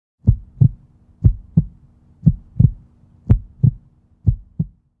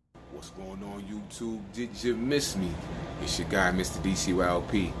going on YouTube? Did you miss me? It's your guy, Mr.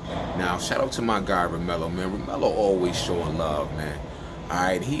 DCYLP. Now, shout out to my guy, Romello, man. Romello always showing love, man.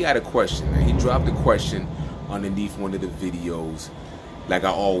 Alright, he got a question, man. He dropped a question underneath one of the videos. Like I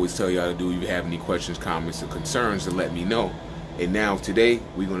always tell y'all to do, if you have any questions, comments, or concerns, to let me know. And now, today,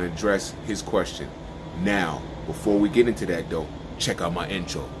 we're going to address his question. Now, before we get into that, though, check out my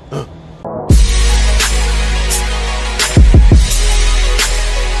intro.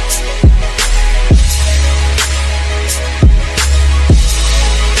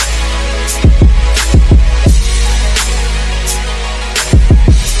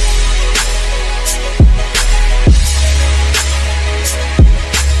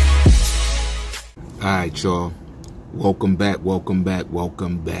 Alright, y'all. Welcome back.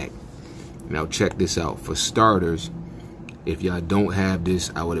 Now check this out. For starters, if y'all don't have this,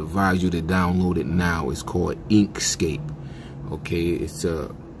 I would advise you to download it now. It's called Inkscape. Okay, it's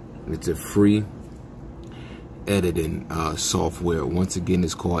a free editing software. Once again,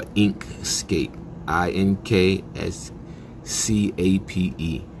 it's called Inkscape. I-N-K-S-C-A-P-E.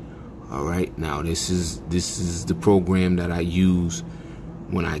 All right. Now this is the program that I use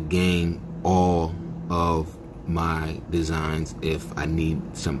when I gang all of my designs if I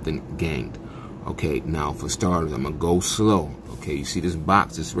need something ganged. Okay, now for starters, I'm gonna go slow. Okay, you see this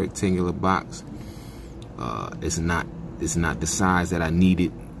box, this rectangular box, it's not the size that I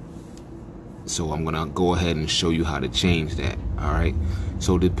needed, so I'm gonna go ahead and show you how to change that. All right,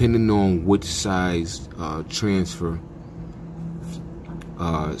 so depending on which size transfer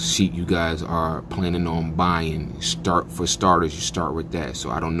sheet you guys are planning on buying, for starters, you start with that. So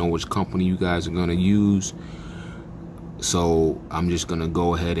I don't know which company you guys are gonna use, so I'm just gonna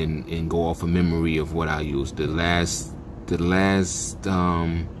go ahead and go off of memory of what I used. The last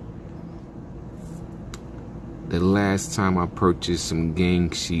time I purchased some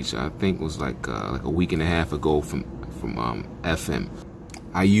gang sheets, I think was like a week and a half ago from FM.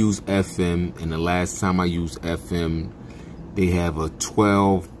 I use FM, and the last time I used FM, they have a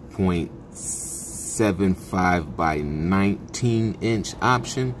 12.75 by 19 inch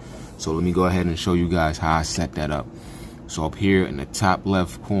option. So let me go ahead and show you guys how I set that up. So up here in the top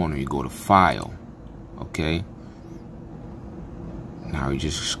left corner, you go to File. Okay. Now you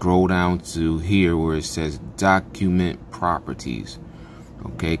just scroll down to here where it says Document Properties.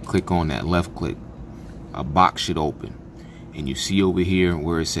 Okay, click on that, left click. A box should open. And you see over here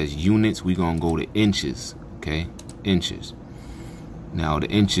where it says Units, we're going to go to Inches. Okay, Inches. Now the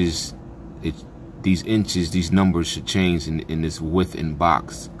inches, these numbers should change in this width and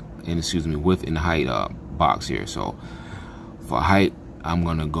box, width and height box here. So for height, I'm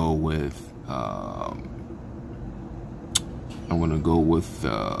gonna go with I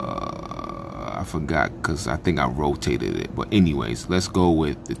forgot because I think I rotated it. But anyways, let's go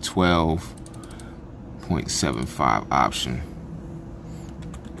with the 12.75 option,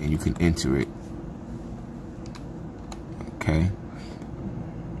 and you can enter it. Okay.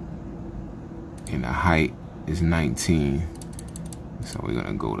 And the height is 19, so we're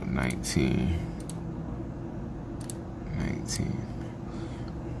gonna go to 19.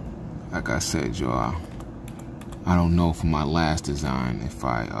 Like I said, y'all, I don't know for my last design if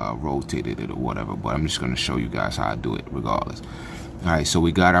I rotated it or whatever, but I'm just gonna show you guys how I do it regardless. All right, so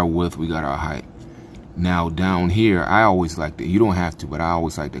we got our width, we got our height. Now down here, I always like to, you don't have to, but I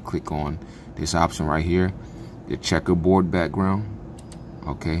always like to click on this option right here, the checkerboard background.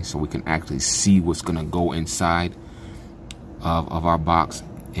 Okay, so we can actually see what's gonna go inside of our box.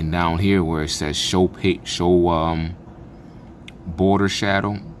 And down here where it says show border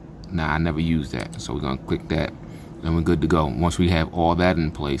shadow, I never use that, so we're gonna click that and we're good to go. Once we have all that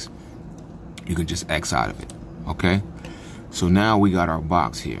in place, you can just X out of it. Okay, so now we got our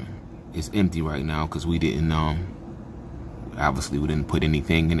box here. It's empty right now because we didn't obviously we didn't put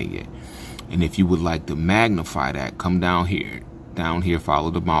anything in it yet. And if you would like to magnify that, come down here,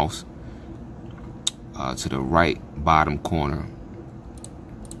 follow the mouse to the right bottom corner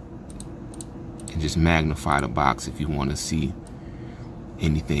and just magnify the box if you want to see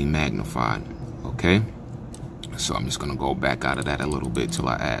anything magnified. Okay, so I'm just gonna go back out of that a little bit till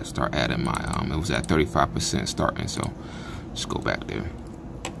I start adding my it was at 35% starting, so just go back there.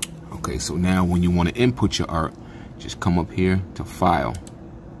 Okay, so now when you want to input your art, just come up here to File.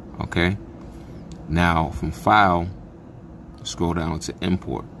 Okay, now from File, scroll down to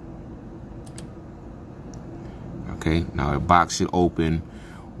Import. Okay, now a box should open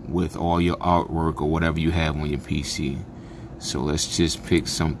with all your artwork or whatever you have on your PC. So let's just pick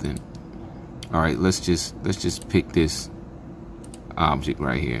something. All right, let's just pick this object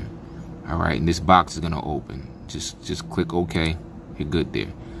right here. All right, and this box is gonna open. Just click OK. You're good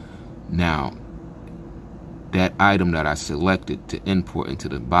there. Now, that item that I selected to import into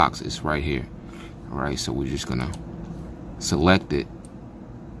the box is right here. All right, so we're just gonna select it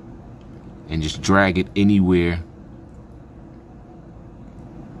and just drag it anywhere.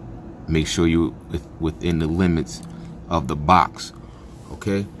 Make sure you're within the limits of the box.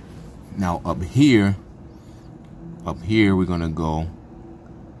 Okay, now up here we're gonna go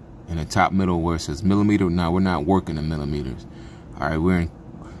in the top middle where it says millimeter. Now we're not working in millimeters. All right, we're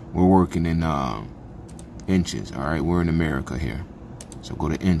working in inches. All right, we're in America here, so go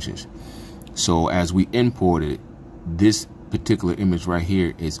to inches. So as we imported, this particular image right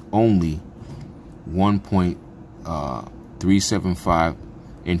here is only 1.375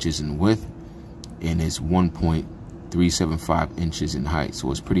 inches in width, and it's 1.375 inches in height, so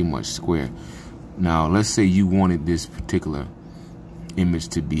it's pretty much square. Now let's say you wanted this particular image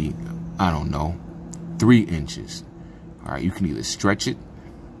to be, I don't know, 3 inches. All right, you can either stretch it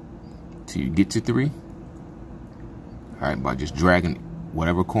till you get to 3, all right, by just dragging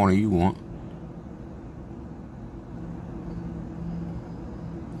whatever corner you want.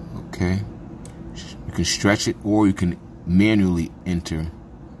 Okay, you can stretch it, or you can manually enter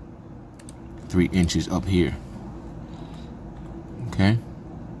 3 inches up here. Okay,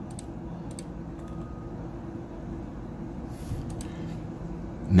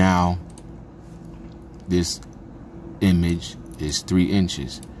 now this image is 3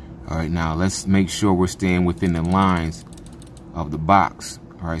 inches. All right, now let's make sure we're staying within the lines of the box.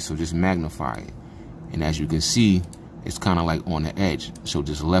 All right, so just magnify it, and as you can see, it's kind of like on the edge. So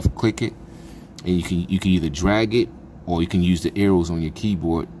just left click it, and you can either drag it, or you can use the arrows on your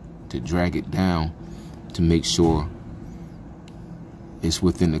keyboard to drag it down to make sure it's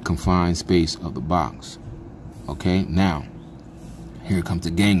within the confined space of the box. Okay, now here comes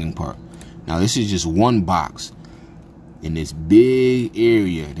the ganging part. Now this is just one box in this big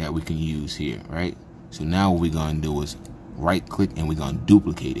area that we can use here, right? So now what we're gonna do is right click, and we're gonna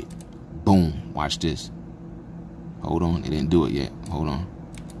duplicate it. Boom, watch this. Hold on, it didn't do it yet. Hold on.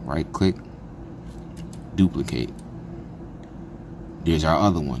 Right click, duplicate. There's our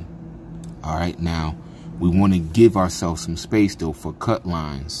other one. All right, now we want to give ourselves some space though for cut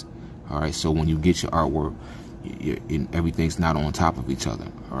lines. All right, so when you get your artwork, everything's not on top of each other.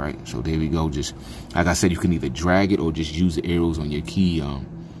 All right, so there we go. Just like I said, you can either drag it or just use the arrows on your key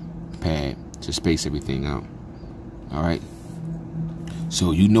pad to space everything out. All right,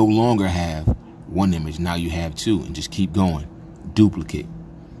 so you no longer have one image, now you have 2, and just keep going. Duplicate.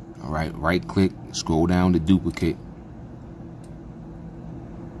 All right, right click, scroll down to duplicate.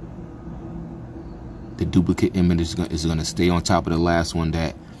 The duplicate image is going to stay on top of the last one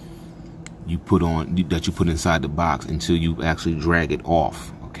that you put inside the box until you actually drag it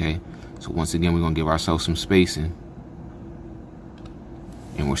off. Okay, so once again, we're going to give ourselves some spacing,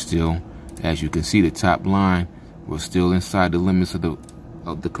 and we're still, as you can see, the top line, we're still inside the limits of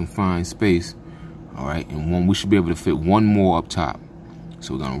the confined space. All right, and we should be able to fit one more up top.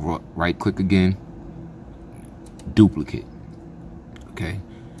 So we're gonna right click again, duplicate. Okay,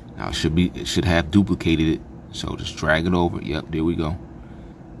 now it should have duplicated it. So just drag it over. Yep, there we go.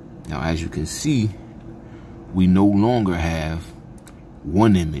 Now as you can see, we no longer have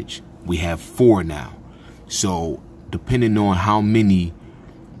one image. We have 4 now. So depending on how many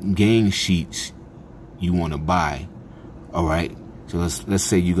gang sheets you want to buy, all right. So let's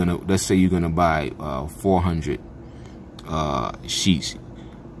say you're gonna buy 400 sheets.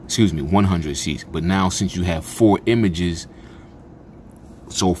 Excuse me, 100 sheets. But now since you have 4 images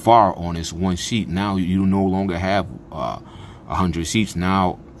so far on this one sheet, now you no longer have 100 sheets.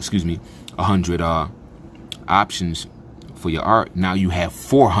 Now, excuse me, 100 options for your art. Now you have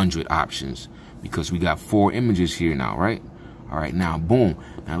 400 options because we got 4 images here now, right? All right, now boom.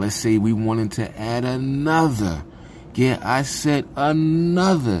 Now let's say we wanted to add another. Yeah, I set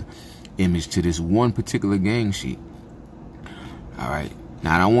another image to this one particular gang sheet. All right.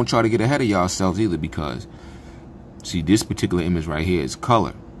 Now, I don't want y'all to get ahead of yourselves either, because, see, this particular image right here is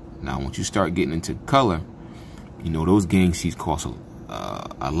color. Now, once you start getting into color, you know, those gang sheets cost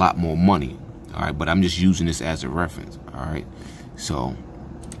a lot more money. All right. But I'm just using this as a reference. All right. So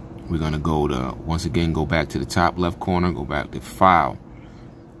we're going to go to, once again, go back to the top left corner, go back to File,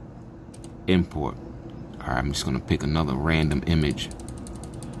 Import. All right, I'm just gonna pick another random image.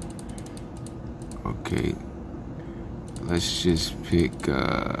 Okay, let's just pick.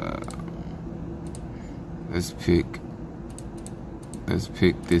 Let's pick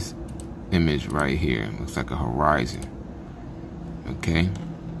this image right here. Looks like a horizon. Okay,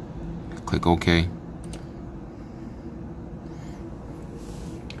 click OK.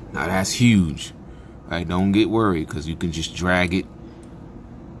 Now that's huge. All right, don't get worried, because you can just drag it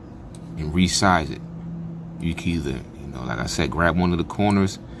and resize it. You can either, you know, like I said, grab one of the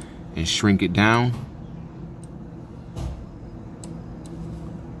corners and shrink it down.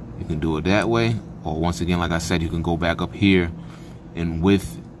 You can do it that way, or once again, like I said, you can go back up here in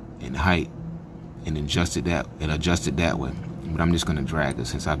width and height and adjust it that way. But I'm just gonna drag it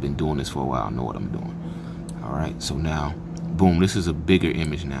since I've been doing this for a while. I know what I'm doing. All right, so now, boom, this is a bigger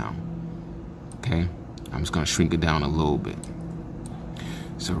image now. Okay, I'm just gonna shrink it down a little bit.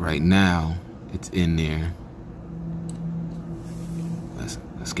 So right now, it's in there.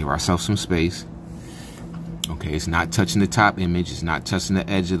 Let's give ourselves some space. Okay, it's not touching the top image. It's not touching the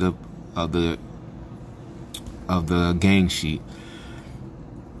edge of the gang sheet.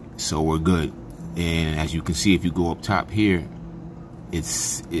 So we're good. And as you can see, if you go up top here,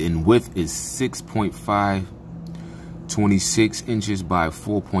 it's in width is 6.526 inches by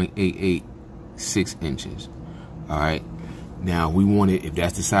 4.886 inches. All right. Now we want it, if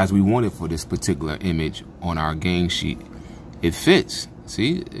that's the size we wanted for this particular image on our gang sheet, it fits.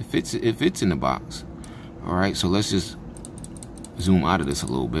 See, it fits in the box. All right, so let's just zoom out of this a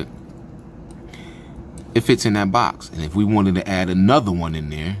little bit. It fits in that box. And if we wanted to add another one in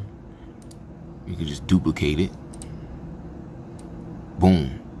there, you could just duplicate it.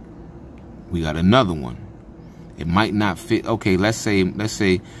 Boom. We got another one. It might not fit. Okay, let's say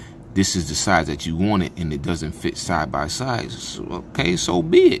this is the size that you want it and it doesn't fit side by side. So, okay, so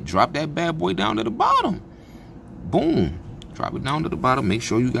be it. Drop that bad boy down to the bottom. Boom. Drop it down to the bottom. Make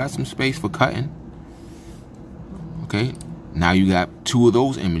sure you got some space for cutting. Okay, now you got 2 of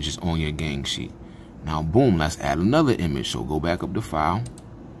those images on your gang sheet. Now, boom, let's add another image. So go back up to File,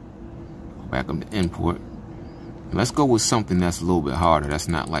 go back up to Import. Let's go with something that's a little bit harder. That's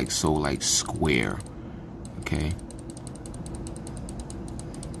not like so like square. Okay.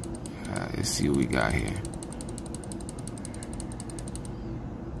 Let's see what we got here.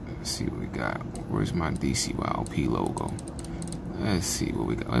 Let's see what we got. Where's my DCYLP logo? Let's see what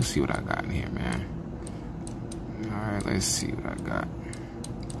we got. Let's see what I got in here, man. All right, let's see what I got.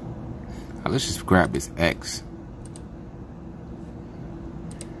 Let's just grab this X.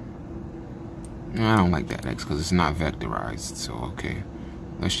 No, I don't like that X because it's not vectorized. So, okay.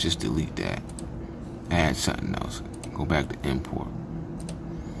 Let's just delete that. Add something else. Go back to Import.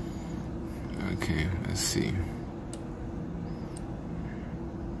 Okay, let's see.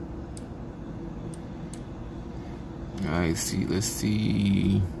 All right, let's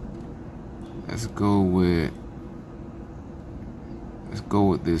see. Let's go with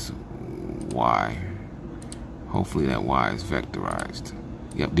this Y. Hopefully that Y is vectorized.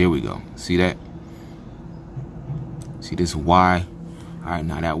 Yep, there we go. See that? See this Y? All right,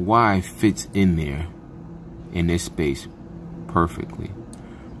 now that Y fits in there, in this space, perfectly.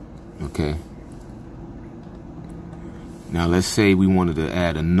 Okay. Now let's say we wanted to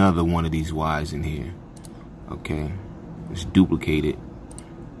add another one of these Y's in here. Okay. Let's duplicate it.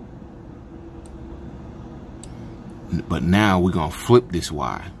 But now we're gonna flip this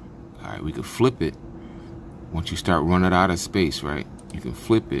Y. All right, we can flip it. Once you start running out of space, right? You can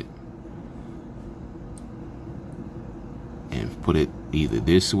flip it and put it either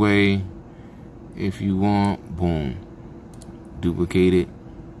this way if you want. Boom. Duplicate it.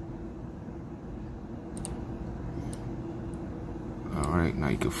 All right, now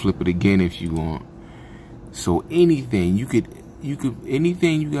you can flip it again if you want. So anything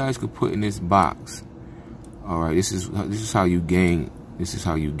anything you guys could put in this box. All right, this is how you gang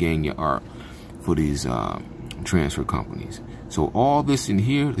your art for these transfer companies. So all this in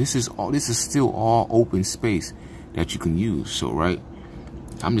here, this is still all open space that you can use. So right,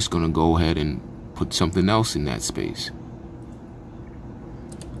 I'm just gonna go ahead and put something else in that space.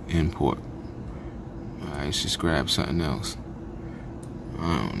 Import. All right, let's just grab something else.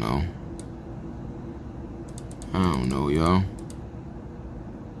 I don't know, y'all.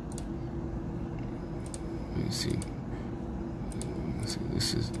 Let me see.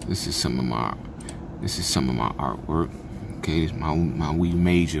 This is some of my artwork. Okay, this is my wee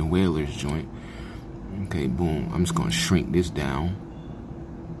major whalers joint. Okay, boom. I'm just gonna shrink this down.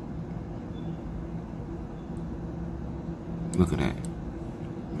 Look at that.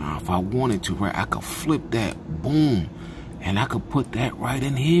 Now, if I wanted to, right, I could flip that. Boom. And I could put that right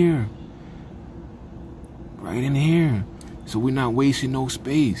in here. Right in here. So we're not wasting no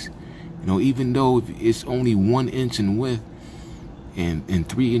space. You know, even though it's only 1 inch in width and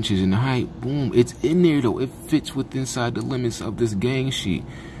 3 inches in height, boom, it's in there though. It fits inside the limits of this gang sheet.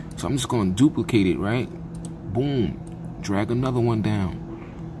 So I'm just gonna duplicate it, right? Boom. Drag another one down.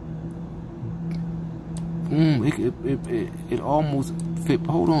 Boom. It almost fit.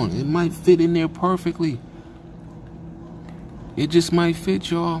 Hold on. It might fit in there perfectly. It just might fit,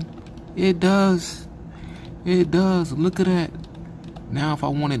 y'all. It does. It does. Look at that. Now, if I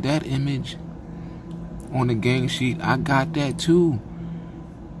wanted that image on the gang sheet, I got that too.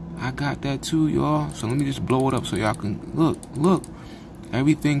 I got that too, y'all. So let me just blow it up so y'all can look.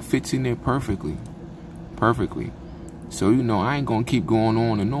 Everything fits in there perfectly. Perfectly. So, you know, I ain't gonna keep going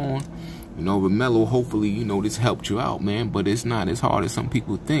on and on. You know, Romello, hopefully, you know, this helped you out, man. But it's not as hard as some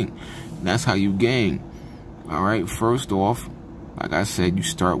people think. That's how you gang. All right, first off, like I said, you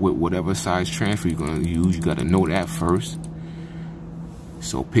start with whatever size transfer you're gonna use. You gotta know that first.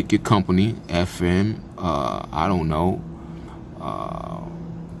 So pick your company, FM, I don't know,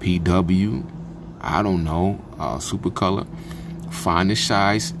 PW, I don't know, Supercolor. Find the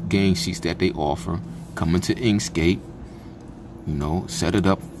size gang sheets that they offer. Come into Inkscape, you know, set it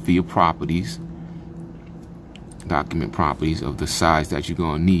up for your properties, document properties of the size that you're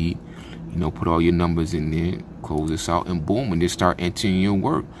gonna need. You know, put all your numbers in there, close this out, and boom, and just start entering your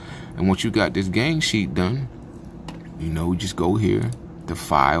work. And once you got this gang sheet done, you know, just go here to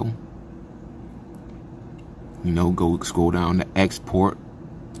File. You know, go scroll down to Export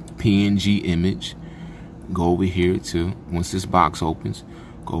PNG Image. Go over here to, once this box opens,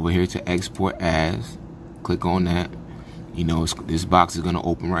 go over here to Export As. Click on that. You know, this box is gonna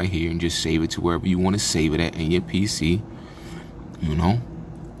open right here, and just save it to wherever you want to save it at in your PC. You know.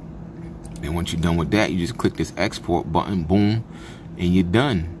 And once you're done with that, you just click this export button, boom, and you're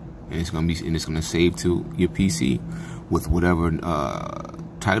done. And it's gonna save to your PC with whatever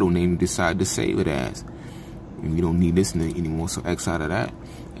title name you decide to save it as. And you don't need this anymore, so X out of that.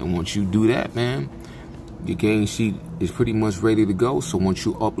 And once you do that, man, your gang sheet is pretty much ready to go. So once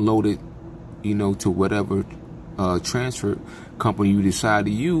you upload it, you know, to whatever transfer company you decide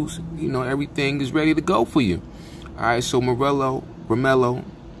to use, you know, everything is ready to go for you. All right, so Romello,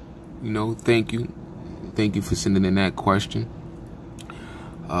 you know, thank you for sending in that question.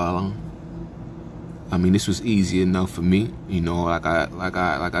 I mean, this was easy enough for me, you know. Like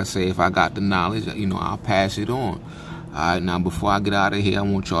I say, if I got the knowledge, you know, I'll pass it on. All right, now before I get out of here, I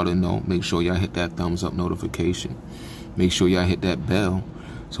want y'all to know, make sure y'all hit that thumbs up notification. Make sure y'all hit that bell,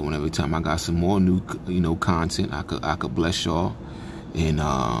 so whenever time I got some more new, you know, content, I could bless y'all, and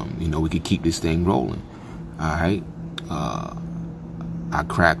you know, we could keep this thing rolling. All right. I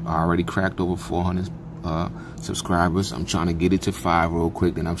already cracked over 400 subscribers. I'm trying to get it to 5 real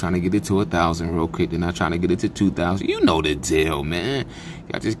quick, then I'm trying to get it to 1,000 real quick, then I'm trying to get it to 2,000. You know the deal, man.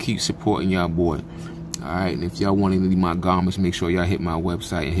 Y'all just keep supporting y'all boy. All right, and if y'all want any of my garments, make sure y'all hit my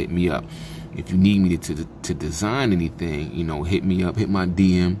website and hit me up. If you need me to design anything, you know, hit me up, hit my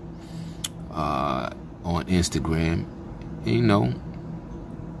DM on Instagram, and, you know,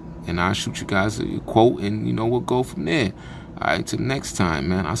 and I'll shoot you guys a quote, and, you know, we'll go from there. All right, till next time,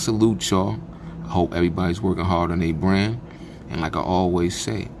 man. I salute y'all. I hope everybody's working hard on their brand. And like I always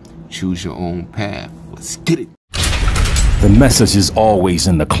say, choose your own path. Let's get it. The message is always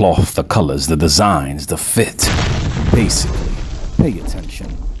in the cloth, the colors, the designs, the fit. Basically, pay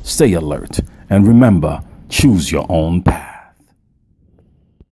attention, stay alert, and remember, choose your own path.